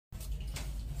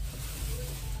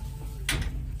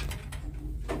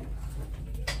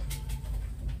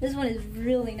This one is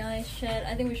really nice, Chet.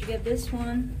 I think we should get this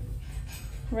one.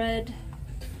 Red.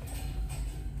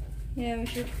 Yeah, we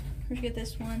should get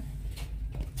this one.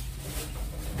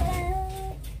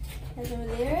 That's over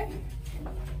there.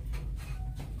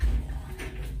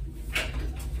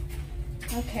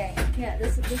 Okay, yeah,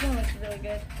 this one looks really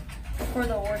good for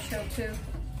the award show too.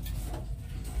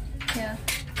 Yeah.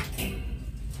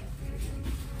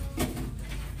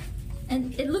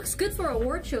 And it looks good for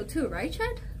award show too, right,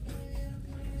 Chad?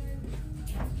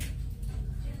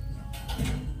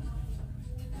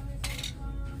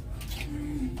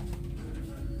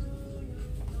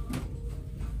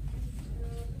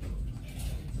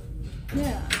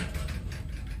 Yeah.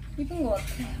 이쁜 것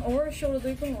같아. award show도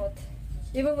이쁜 것 같아.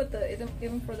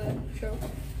 Even for the show.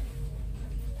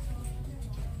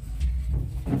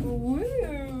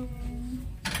 Woo.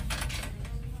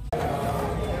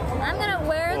 I'm gonna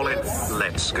wear this.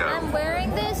 Let's go. I'm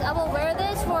wearing this. I will wear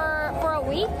this for a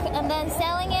week and then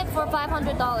selling it for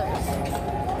 $500.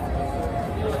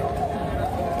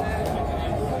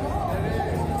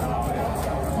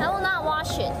 I will not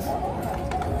wash it.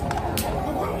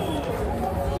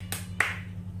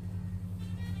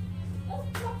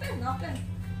 Not bad.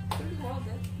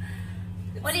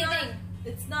 What do you think?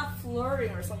 It's not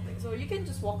flirting or something, so you can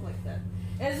just walk like that.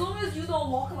 As long as you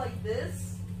don't walk like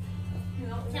this, you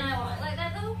know. Can I walk like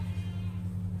that though?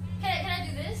 Can I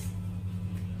do this?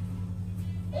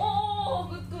 Oh,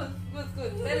 good.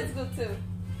 That is good too.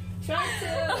 Try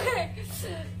to. Okay. So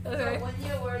when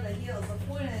you wear the heels, the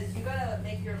point is you gotta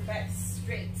make your back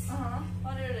straight.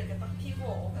 허리를 이렇게 딱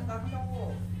펴고 딱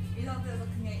펴고 이 상태에서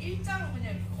그냥 일자로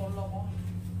그냥 이렇게 걸러고.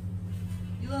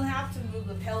 You don't have to move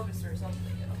the pelvis or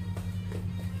something, you know.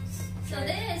 So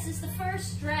this is the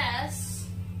first dress.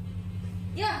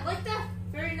 Yeah, like that.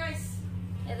 Very nice.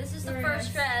 Yeah, this is the Very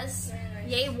first nice. dress. Very nice.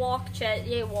 Yay walk, Chet.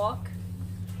 Yay walk.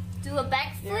 Do a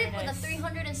backflip Very with a nice.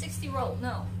 360 roll.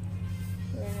 No.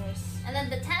 Very nice. And then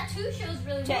the tattoo shows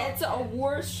really Yeah, well. it's an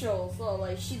award show, so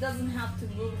like she doesn't have to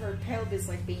move her pelvis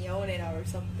like beyond it or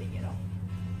something, you know.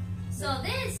 So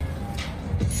this.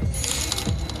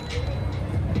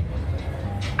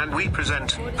 And we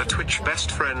present the Twitch Best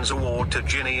Friends Award to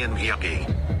Jinny and Yugi.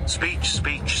 Speech,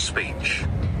 speech, speech.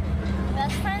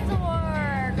 Best Friends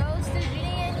Award goes to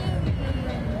Jinny and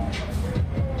Yugi.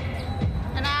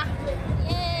 And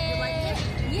yay!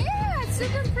 Yeah, it's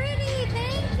super pretty.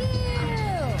 Thank you.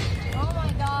 Oh my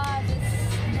God, this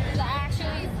is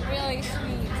actually really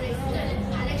sweet.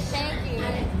 Thank you.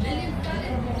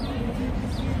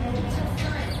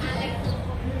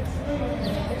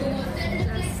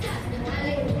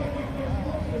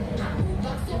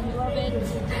 Love it.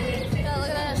 Oh, look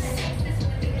at this.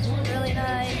 Really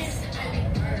nice.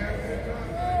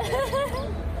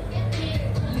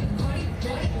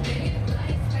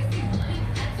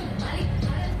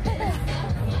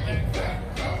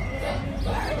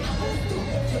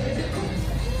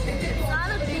 Not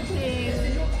a big thing.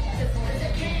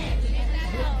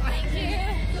 Thank you.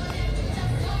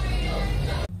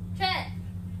 Chet,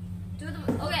 do the.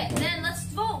 Okay, then let's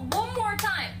vote one more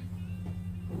time.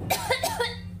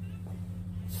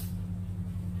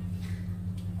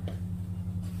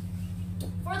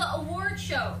 For the award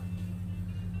show.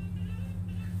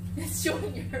 It's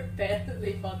showing your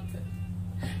belly button.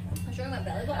 I'm showing my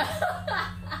belly button.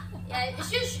 Yeah, it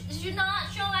should not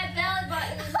show my belly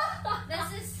button.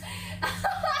 This is.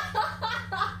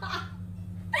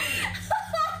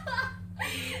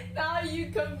 Now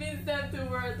you convinced them to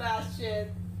wear that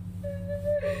shit.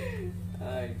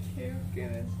 I can't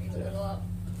get it. Needs a little up.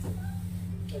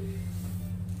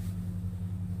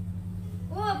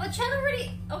 Whoa, but Chet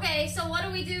already. Okay, so what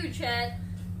do we do, Chet?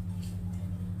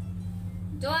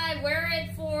 Do I wear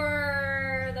it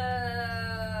for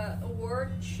the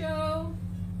award show?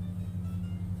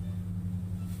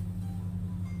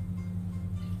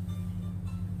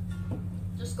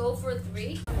 Just go for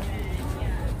 3?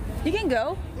 You can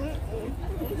go.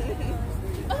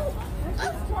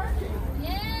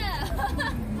 Yeah!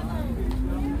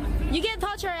 You can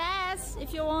touch her ass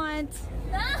if you want.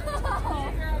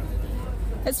 No!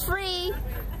 It's free.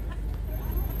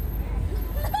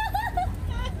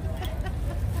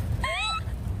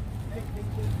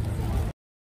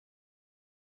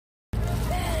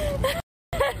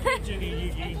 Jinny,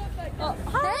 Yugi. Oh,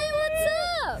 hey, what's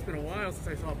up? It's been a while since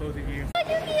I saw both of you.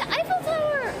 Yugi, Eiffel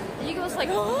Tower! Yugi was like,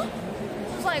 huh?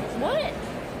 I was like, what?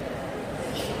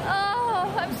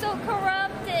 Oh, I'm so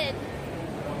corrupted.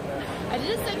 I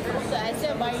just said corrupted. I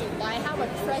said I have a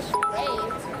trash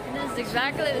rate. This is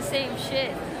exactly the same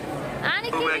shit.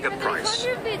 Annika, Omega for the price.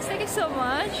 100 bits, thank you so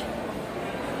much.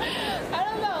 I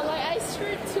don't know, like I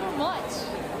streamed too much.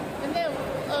 And then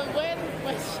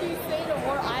when she said the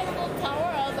word Eiffel Tower,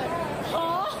 I was like,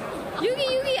 huh?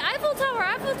 Yugi, Eiffel Tower,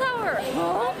 Eiffel Tower.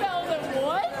 Huh? And I was like,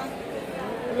 what?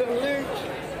 I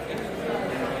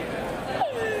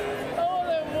was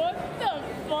like, what the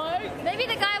fuck? Maybe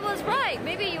the guy was right.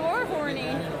 Maybe you are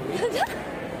horny. Okay.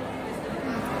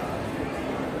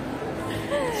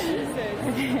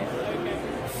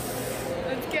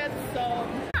 Let's get some.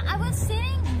 I was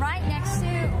sitting right next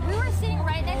to, we were sitting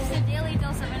right next to Daily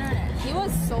Dose of Internet. He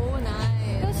was so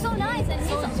nice. It was so nice and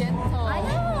so he's gentle. I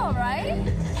know, right?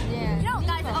 Yeah. You know,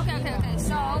 guys, okay.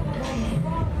 So,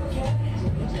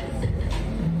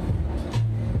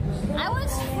 I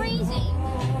was freezing.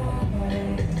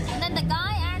 And then the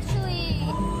guy actually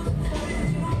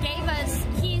gave us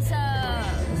his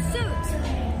suit.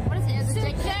 What is it?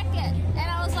 Suit jacket. And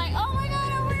I was like, oh my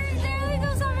god, I'm wearing Daily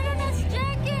Dose of Internet's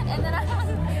jacket. And then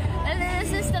and then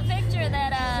this is the picture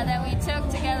that we took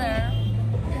together.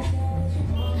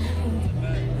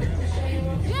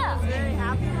 Yeah. Very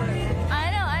happy for it.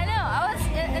 I know.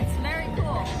 It's very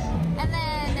cool. And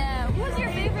then, who's your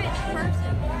favorite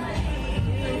person?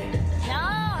 No.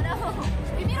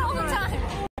 We meet all the time.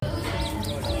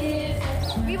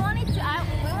 We wanted to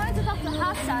talk to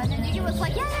Hassan, and Yuki was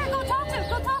like, yeah, go talk to him.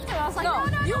 I was like, no.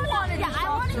 You wanted to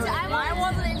talk to him. I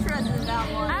wasn't interested in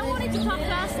that one. I wanted to talk to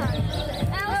Hassan.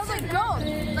 And I was like, go,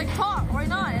 like talk, why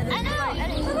not? And I know.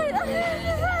 And he was like,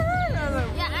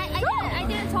 yeah, I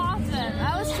didn't talk to him.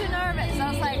 I was too nervous.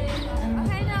 I was like,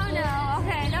 okay, no, it's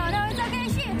okay.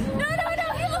 No,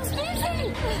 he looks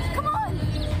busy. Come on.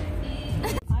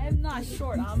 I am not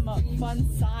short, I'm a fun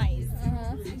size.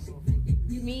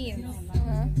 Means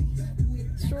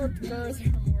short girls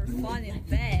are more fun in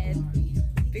bed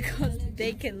because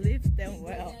they can lift them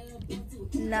well.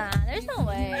 Nah, there's no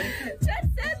way. Chet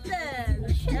said that.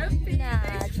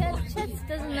 Nah, Chet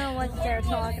doesn't know what they're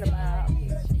talking about.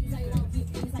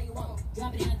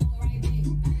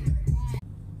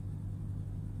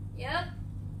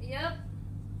 Yep.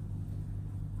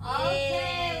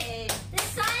 Okay.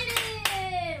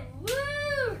 Decided!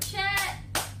 Woo! Chat!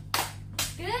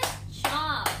 Good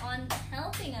job on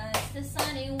helping us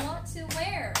deciding what to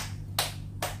wear.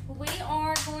 We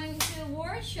are going to a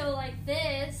award show like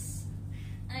this.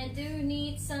 I do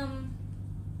need some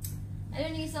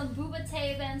booba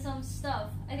tape and some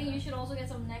stuff. I think you should also get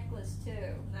some necklace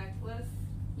too. Necklace?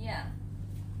 Yeah.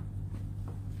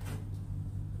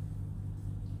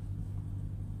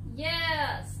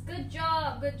 Yes, good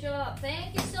job.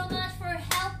 Thank you so much for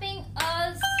helping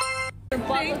us. Your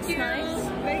butt looks nice.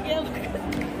 Thank you.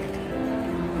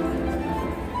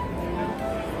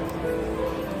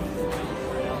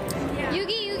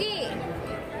 Yugi.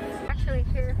 Actually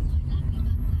here.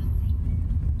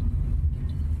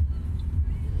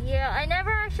 Yeah, I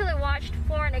never actually watched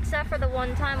porn except for the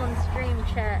one time on stream,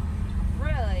 chat.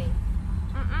 Really?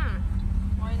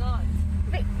 Why not?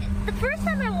 But the first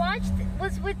time I watched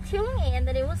was with Tungi, and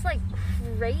then it was like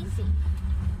crazy.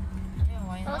 Yeah,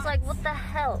 why not? I was like, what the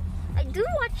hell? I do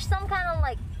watch some kind of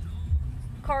like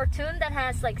cartoon that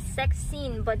has like sex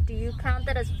scene, but do you count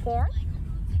that as porn?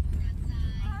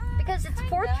 Because it's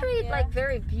portrayed like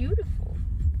very beautiful.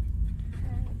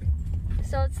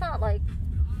 So it's not like...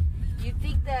 You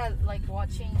think that like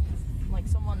watching like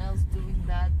someone else doing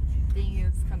that thing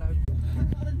is kind of...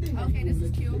 Okay, this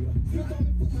is cute.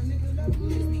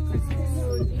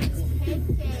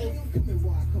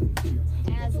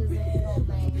 As is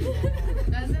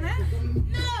it? Doesn't it?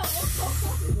 No!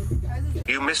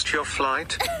 You missed your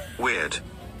flight? Weird.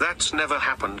 That's never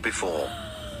happened before.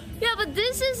 Yeah, but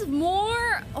this is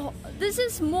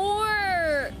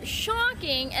more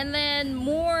shocking and then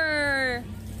more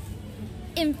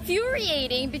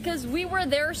infuriating because we were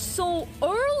there so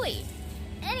early.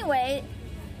 Anyway,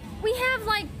 we have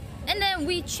like, and then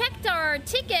we checked our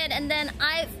ticket and then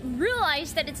I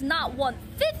realized that it's not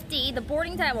 1:50, the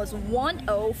boarding time was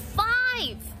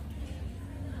 1:05.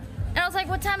 And I was like,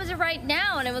 what time is it right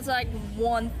now? And it was like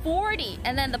 1:40.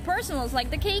 And then the person was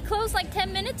like, the gate closed like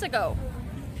 10 minutes ago.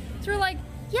 So we're like,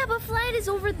 yeah, but flight is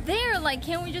over there. Like,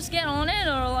 can't we just get on it?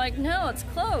 Or like, no, it's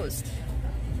closed.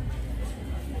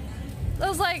 I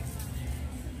was like,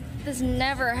 this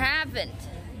never happened.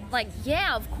 Like,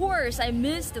 yeah, of course, I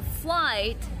missed the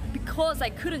flight because I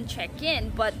couldn't check in.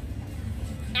 But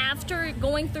after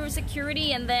going through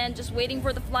security and then just waiting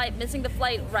for the flight, missing the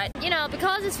flight, right? You know,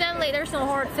 because it's family, there's no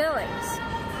hard feelings.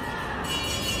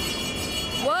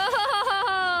 Whoa!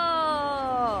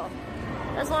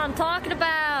 That's what I'm talking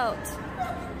about.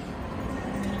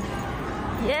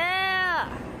 Yeah!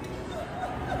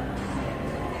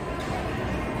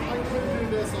 I could do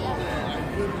this all day.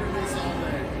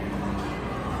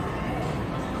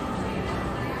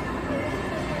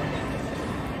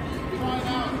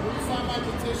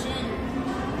 petition,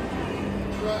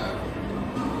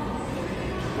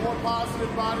 more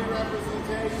positive body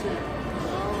representation. You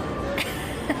know?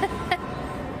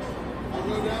 I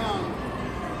go down.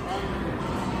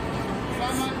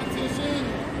 Sign my petition.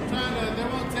 They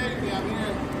won't take me. I'm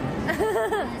here.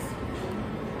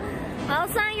 I'll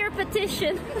sign your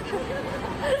petition.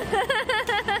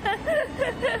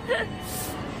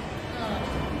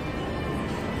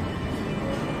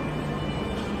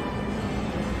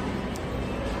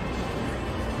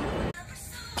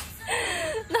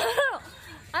 No,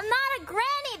 I'm not a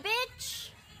granny, bitch.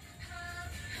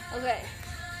 Okay.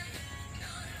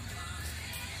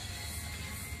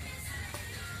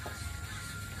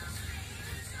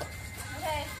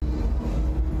 Okay.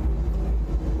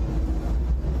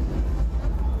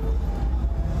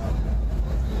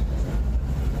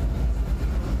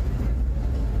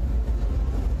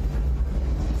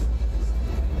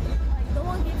 No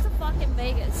one gives a fuck in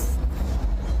Vegas.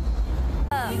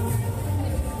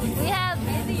 We have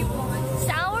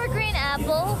sour green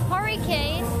apple,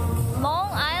 hurricane,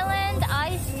 Long Island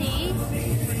iced tea,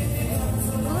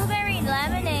 blueberry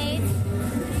lemonade,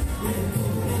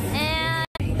 and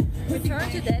return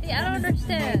to daddy. I don't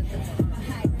understand.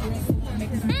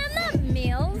 I'm not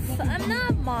MILF. I'm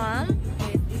not mom.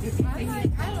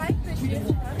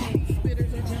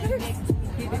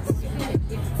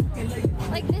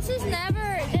 Like this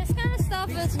kind of stuff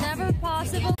is never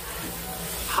possible.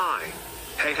 Hi.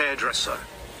 Hey hairdresser.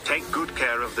 Take good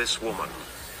care of this woman.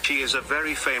 She is a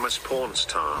very famous porn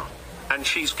star. And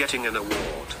she's getting an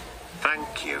award.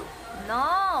 Thank you.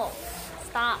 No.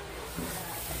 Stop.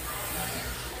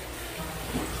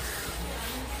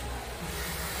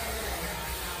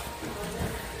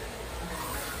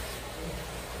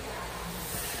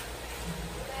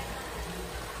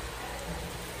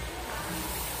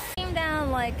 Came down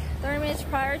like 30 minutes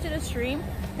prior to the stream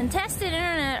and tested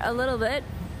internet a little bit.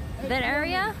 That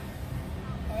area?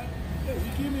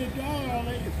 If you give me $1, I'll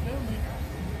let you film me.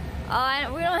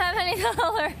 Oh, we don't have any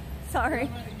dollar. Sorry.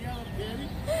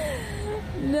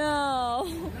 No.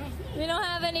 We don't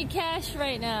have any cash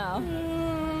right now.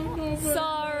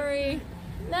 Sorry.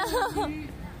 No.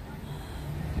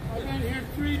 I've been here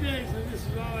 3 days and this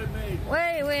is all I made.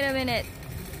 Wait a minute.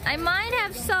 I might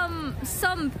have some.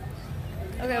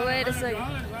 Okay, wait a second.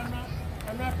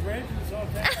 I'm not breaking this all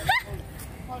day.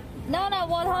 No, not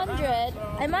 100.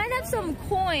 I might have some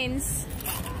coins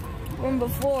from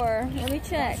before. Let me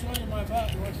check. I'll show you my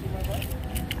butt. You want to see my butt?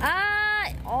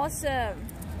 Ah, awesome.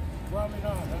 Probably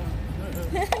not,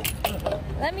 huh?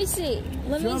 Let me see.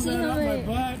 Let me see how up many.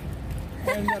 my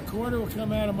butt, and the quarter will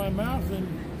come out of my mouth, and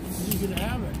you can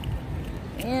have it.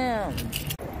 Yeah.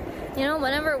 You know,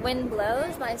 whenever wind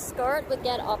blows, my skirt would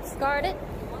get upskirted,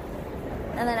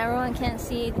 and then everyone can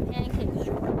see the pancake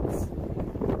shorts.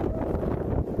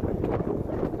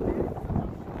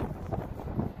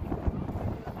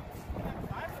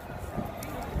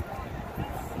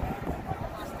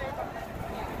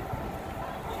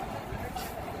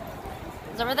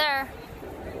 It's over there.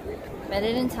 Made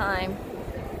it in time.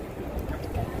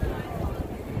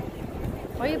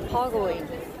 Why are you pogoing?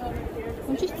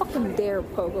 Don't you fucking dare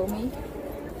pogo me.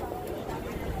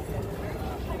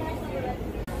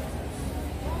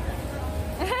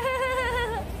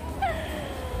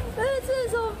 This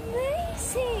is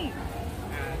amazing.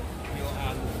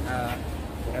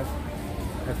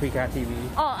 Africa TV.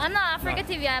 Oh, I'm not Africa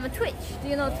TV, I'm a Twitch. Do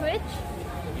you know Twitch?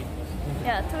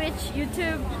 Yeah, Twitch,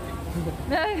 YouTube.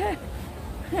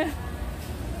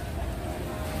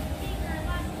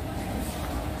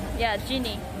 Yeah,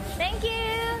 Jinny. Thank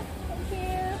you. Thank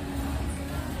you.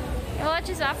 He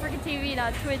watches Africa TV,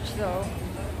 not Twitch though.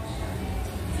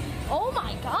 Oh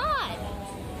my god.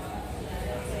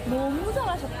 너무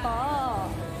잘하셨다.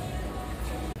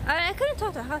 I couldn't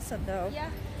talk to Hassan though. Yeah.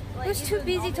 He was too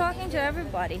busy talking to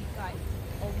everybody. Guys,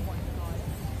 oh my god.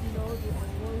 You know the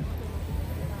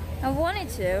worst. I wanted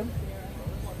to.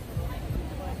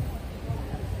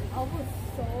 I was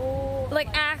so Like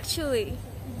actually.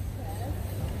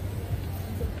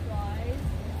 surprised.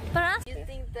 But I, Do you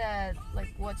think that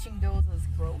like watching those is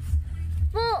gross?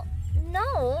 well,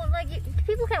 no, like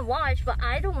people can watch, but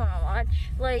I don't want to watch.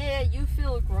 Like, Yeah, you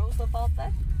feel gross about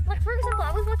that? like for example,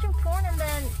 I was watching porn and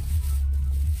then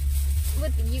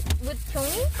with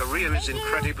Tony. Korea is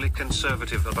incredibly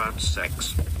conservative about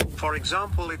sex. For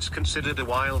example, it's considered a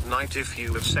wild night if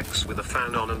you have sex with a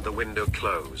fan on and the window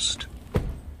closed.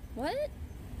 What?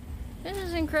 This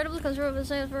is incredibly conservative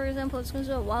sex. For example, it's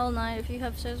considered a wild night if you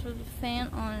have sex with a fan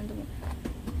on and the.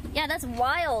 Yeah, that's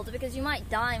wild because you might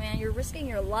die, man. You're risking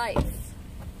your life.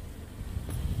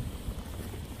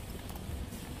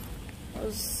 I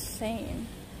was saying.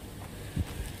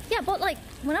 Yeah, but like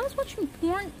when I was watching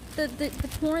porn, the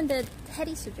porn that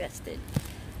Teddy suggested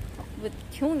with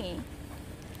Kyoni,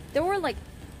 there were like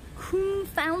cum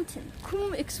fountain,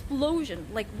 cum explosion.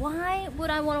 Like, why would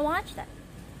I want to watch that?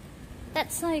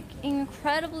 That's like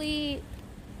incredibly.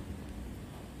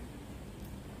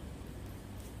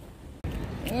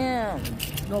 Yeah.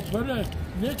 No, put a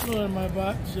nickel in my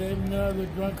butt, save another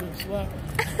drunken slut.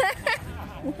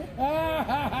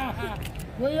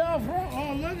 Where y'all from?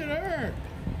 Oh, look at her.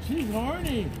 She's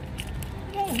horny.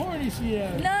 Look how horny she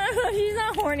is. No, she's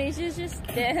not horny. She's just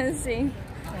dancing.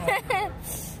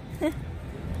 You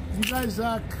guys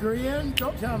Korean?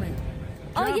 Don't tell me.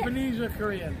 Oh, yeah. Japanese or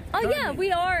Korean? Oh Tell yeah, me.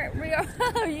 we are.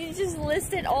 You just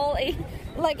listed all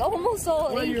like almost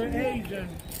all Well, Asian. you're Asian.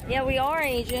 Yeah, we are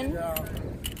Asian. Yeah.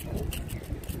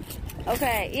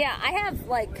 Okay, yeah, I have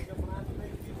like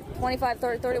 25,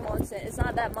 30, 31 cents. It's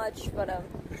not that much, but All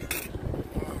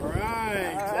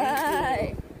right.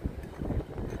 alright.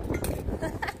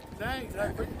 Thanks.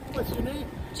 What's your name?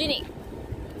 Jinny,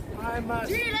 I'm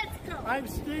Ginny, let's go. I'm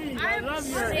Steve. I love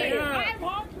your Steve. hair. I'm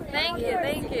hungry.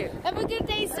 thank you. Have a good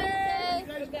day, sir. You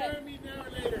guys marry me now or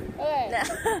later.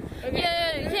 Okay.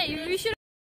 Yeah, you should.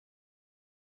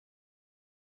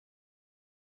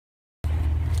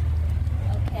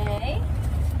 Okay.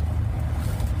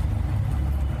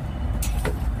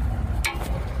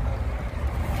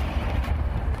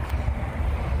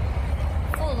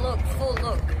 Full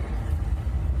look.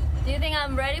 Do you think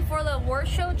I'm ready for the award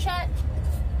show chat?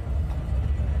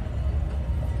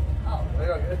 Oh.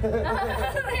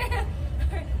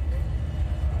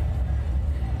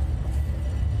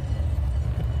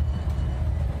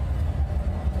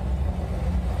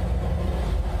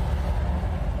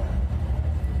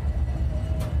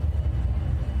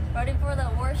 Ready for the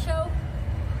award show?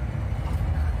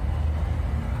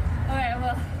 Alright,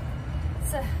 well,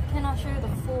 cannot show you the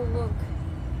full look.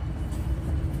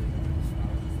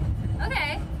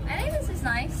 Okay, I think this is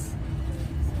nice.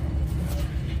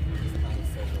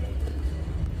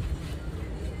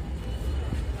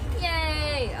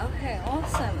 Yay! Okay,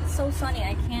 awesome. It's so sunny,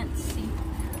 I can't see.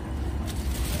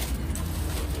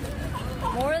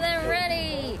 More than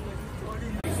ready!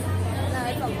 No,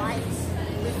 it's a light.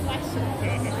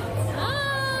 Hi!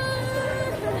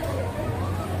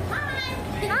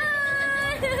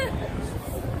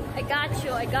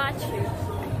 I got you.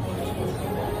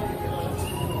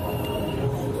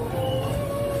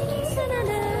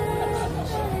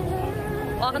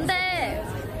 와 근데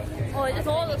이제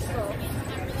더워졌어.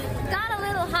 Got a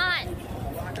little hot.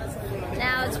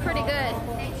 Now it's pretty good.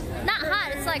 Not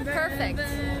hot, it's like perfect.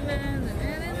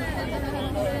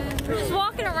 We're just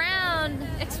walking around,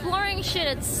 exploring shit.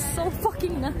 It's so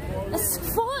fucking, it's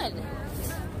fun.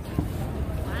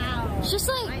 Wow. It's just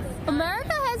like,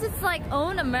 America has its like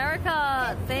own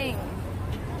America thing.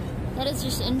 That is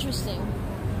just interesting.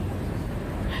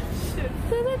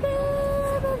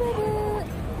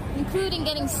 Including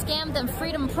getting scammed on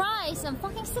Freedom Price and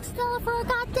fucking $60 for a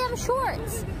goddamn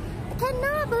shorts. I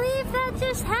cannot believe that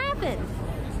just happened.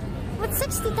 With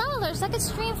 $60, I could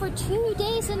stream for 2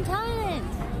 days in Thailand.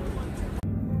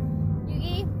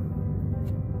 Yugi,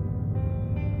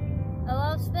 I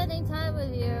love spending time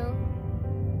with you.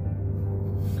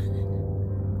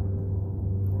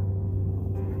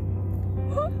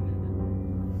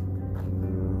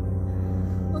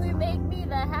 Will you make me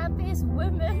the happiest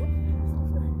woman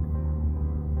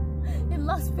in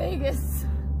Las Vegas?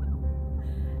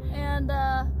 And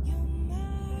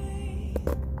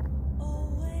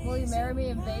will you marry me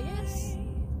in Vegas?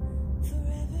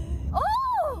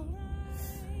 Oh!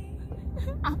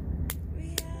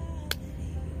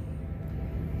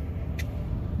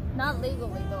 Not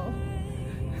legally though.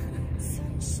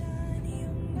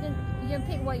 You can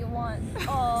pick what you want.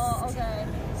 Oh, okay.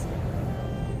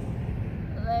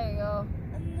 There you go.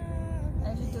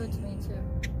 I should do it to me too.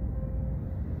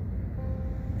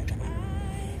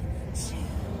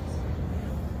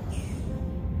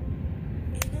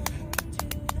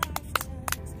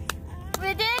 We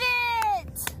did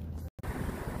it!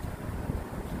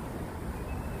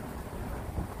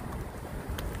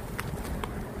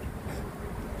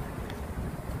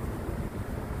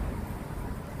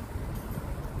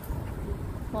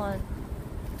 One,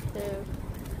 two.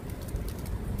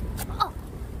 Oh!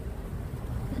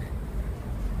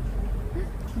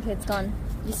 Okay, it's gone.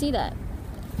 You see that?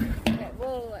 Okay,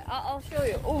 wait. I'll show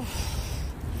you. Oof.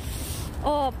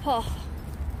 Oh, paw.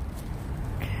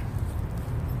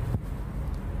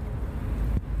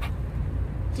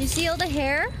 Do you see all the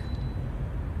hair?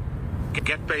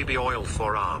 Get baby oil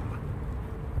for arm.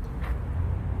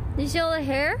 Do you see all the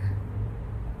hair?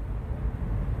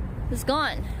 It's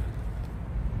gone.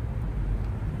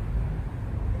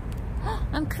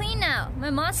 I'm clean now. My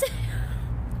mustache.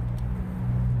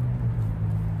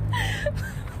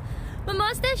 My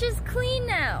mustache is clean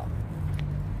now.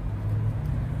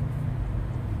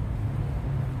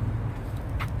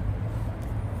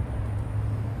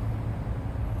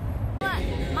 What?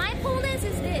 My poleness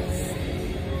is this.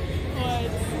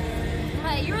 What?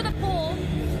 Hey, you're the pole.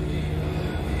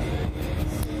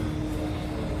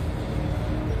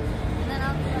 And then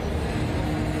I'll.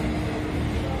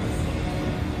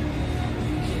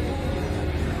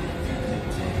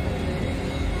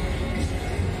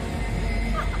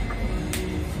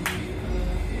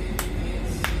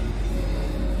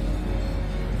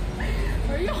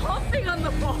 Are you hopping on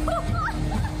the ball? No,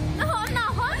 I'm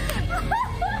not humping.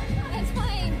 It's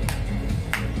fine.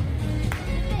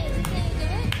 Can you do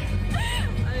it?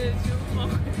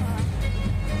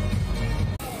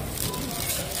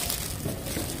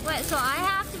 Wait, so I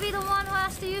have to be the one who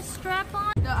has to use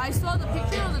strap-on? I saw the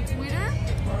picture on the Twitter.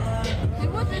 They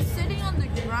were just sitting on the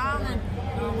ground and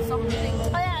something.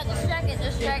 Oh yeah, just check it,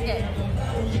 just check it.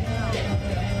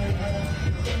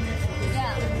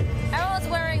 Yeah. Everyone's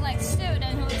wearing like suit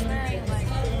and who's wearing like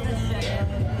this jacket.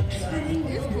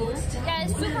 It's cool. Yeah,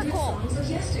 it's super cool.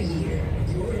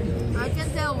 I can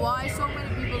tell why so many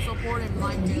people support him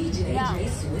like this. Yeah.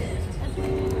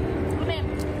 I mean,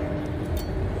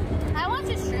 I watch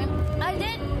his stream. I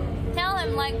did tell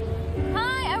him like,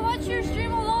 hi, I watch your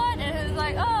stream a lot, and he was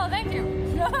like, oh, thank you.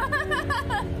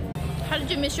 How did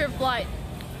you miss your flight?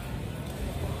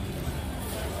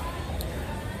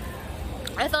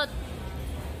 I thought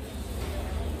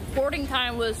boarding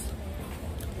time was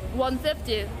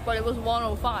 1:50, but it was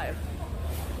 1:05.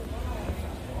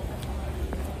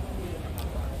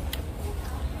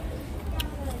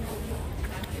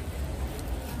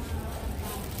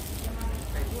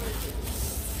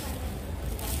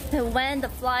 And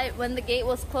when the gate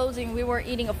was closing, we were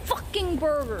eating a fucking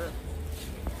burger.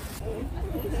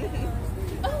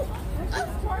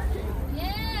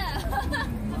 Yeah.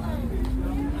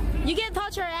 You can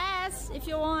touch her ass if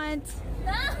you want.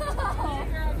 No.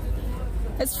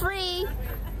 It's free.